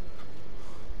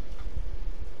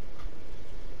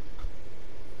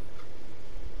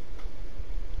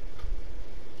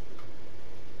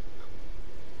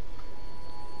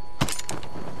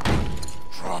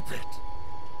 Drop it.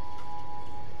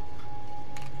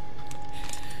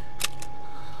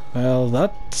 Well,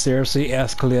 that seriously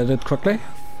escalated quickly.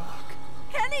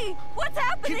 Kenny, what's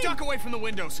happening? You duck away from the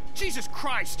windows. Jesus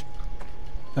Christ.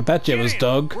 I bet you it was Get in.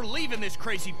 Doug. We're leaving this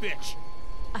crazy bitch.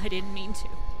 I didn't mean to.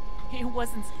 It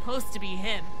wasn't supposed to be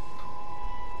him.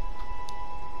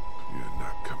 You're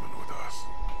not coming with us.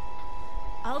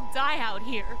 I'll die out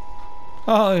here.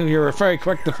 Oh, you were very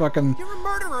quick to fucking... You're a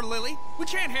murderer, Lily. We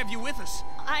can't have you with us.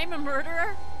 I'm a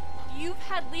murderer? You've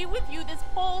had Lee with you this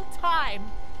whole time.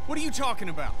 What are you talking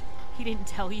about? He didn't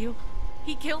tell you.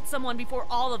 He killed someone before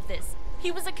all of this.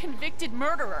 He was a convicted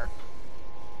murderer.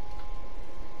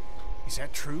 Is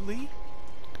that true, Lee?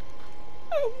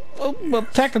 Well,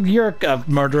 technically you're a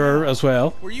murderer as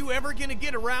well. Were you ever gonna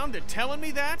get around to telling me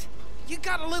that? You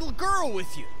got a little girl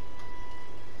with you.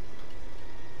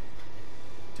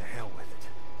 To hell with it.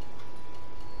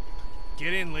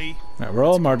 Get in, Lee. Right, we're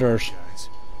all murderers. Guys.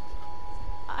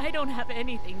 I don't have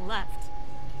anything left.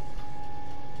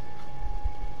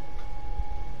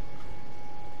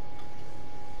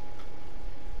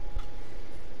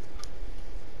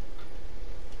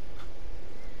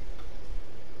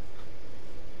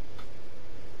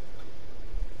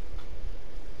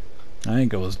 I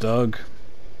think it was Doug.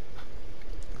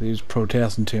 He was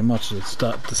protesting too much to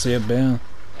stop to save Ben.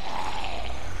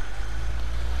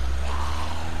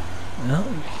 Well,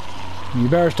 you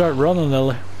better start running,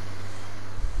 Lily.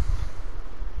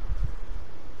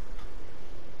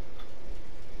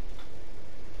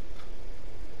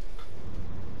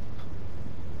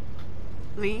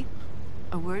 Lee,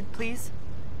 a word, please.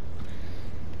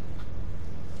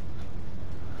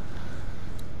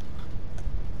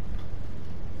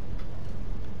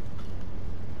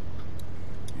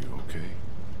 You okay?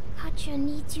 Katja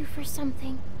needs you for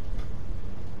something.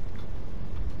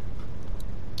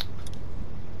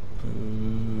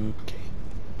 Okay.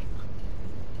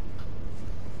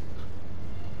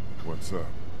 What's up?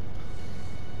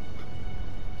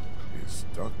 Is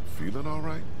Doc feeling all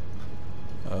right?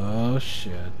 Oh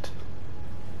shit.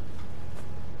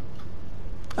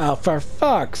 Oh, for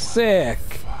fuck's sake!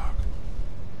 Fuck.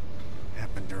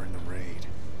 Happened during the raid.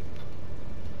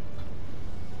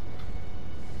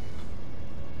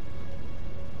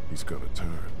 He's gonna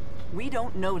turn. We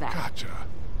don't know that. Gotcha.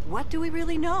 What do we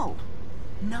really know?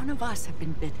 None of us have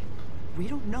been bitten. We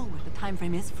don't know what the time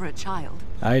frame is for a child.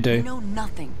 I do. We know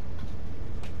nothing.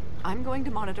 I'm going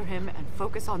to monitor him and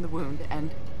focus on the wound and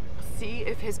see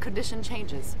if his condition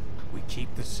changes. We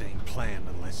keep the same plan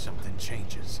unless something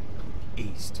changes.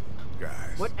 East.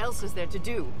 Guys. What else is there to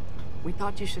do? We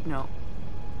thought you should know.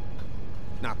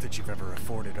 Not that you've ever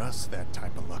afforded us that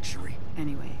type of luxury.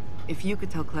 Anyway, if you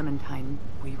could tell Clementine,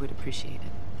 we would appreciate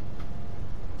it.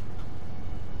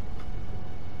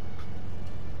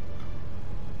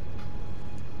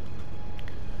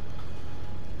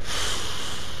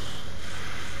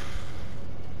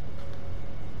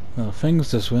 Well,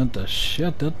 things just went to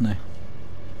shit, didn't they?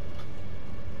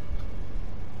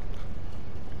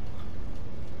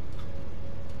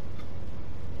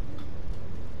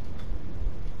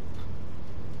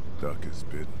 Duck is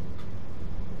bitten.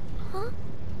 Huh?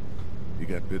 He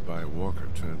got bit by a walker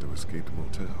trying to escape the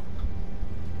motel.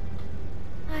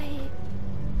 I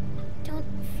don't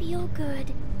feel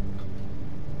good.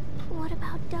 What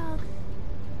about Doug?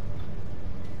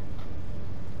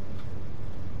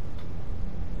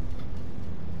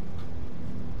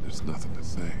 There's nothing to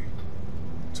say.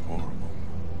 It's horrible.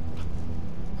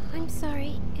 I'm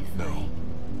sorry if No,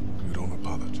 you don't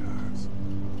apologize.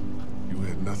 You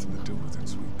had nothing to do with it,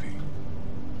 Sweet Pea.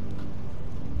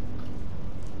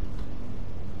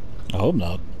 I hope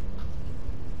not.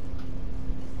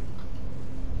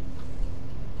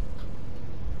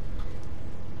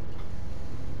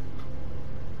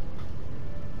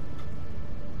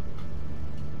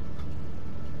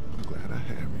 I'm glad I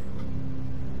have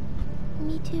you.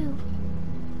 Me too.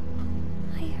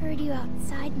 I heard you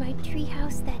outside my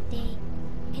treehouse that day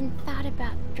and thought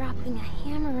about dropping a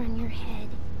hammer on your head.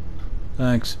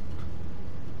 Thanks.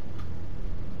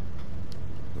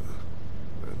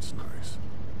 That's nice.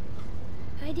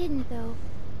 I didn't, though.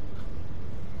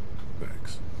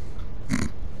 Thanks.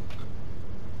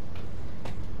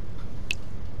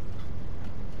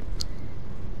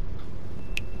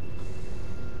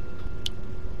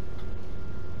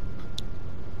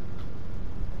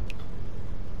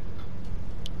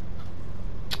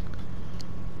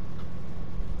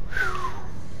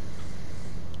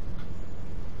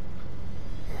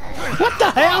 What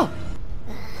the hell?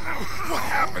 What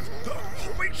happened?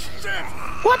 Holy shit!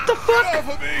 What the fuck? Get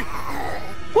off of me!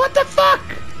 What the fuck?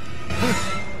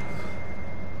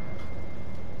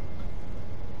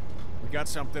 We got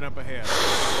something up ahead.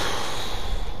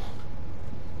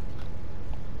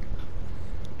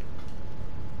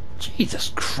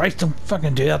 Jesus Christ, don't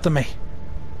fucking do that to me.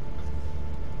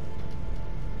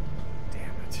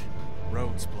 Damn it.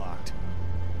 Road's blocked.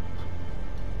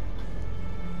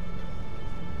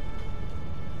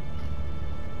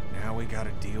 Now we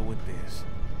gotta deal with this.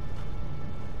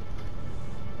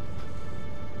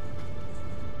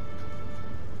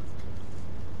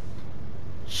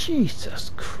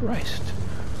 Jesus Christ.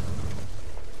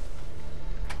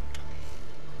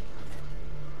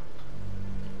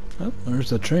 Oh, there's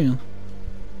the train.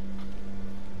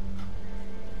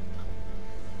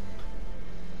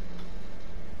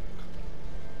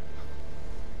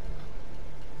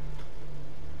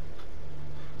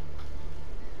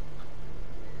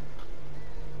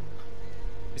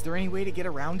 Is there any way to get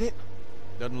around it?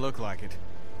 Doesn't look like it.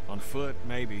 On foot,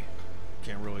 maybe.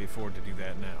 Can't really afford to do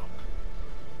that now.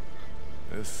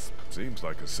 This seems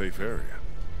like a safe area.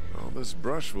 All this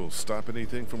brush will stop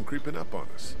anything from creeping up on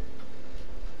us.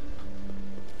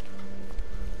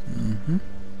 Mm-hmm.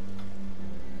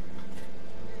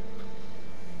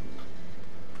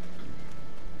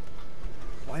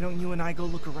 Why don't you and I go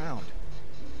look around?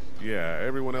 Yeah,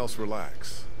 everyone else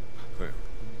relax. Clem,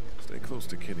 stay close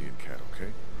to Kenny and Kat,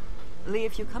 okay? Lee,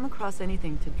 if you come across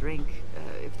anything to drink,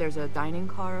 if there's a dining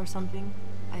car or something,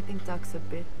 I think Duck's a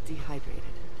bit dehydrated.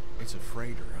 It's a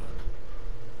freighter, huh?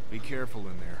 Be careful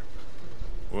in there.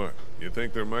 What? You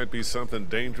think there might be something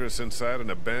dangerous inside an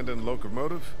abandoned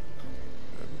locomotive?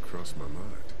 Hadn't crossed my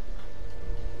mind.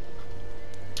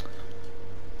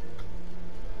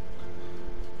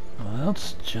 Well,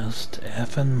 that's just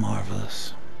effing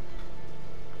marvelous.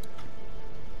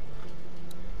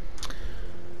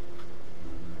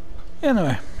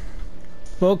 Anyway,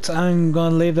 folks, I'm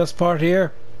going to leave this part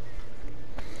here.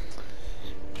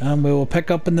 And we will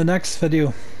pick up in the next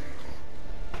video.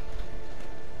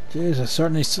 Jesus,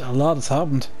 certainly a lot has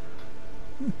happened.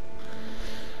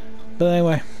 But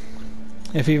anyway,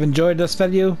 if you've enjoyed this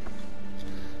video,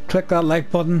 click that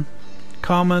like button,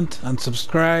 comment and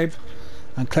subscribe,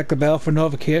 and click the bell for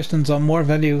notifications on more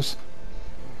videos.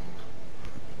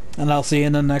 And I'll see you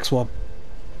in the next one.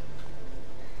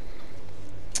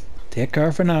 Take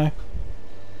care for now.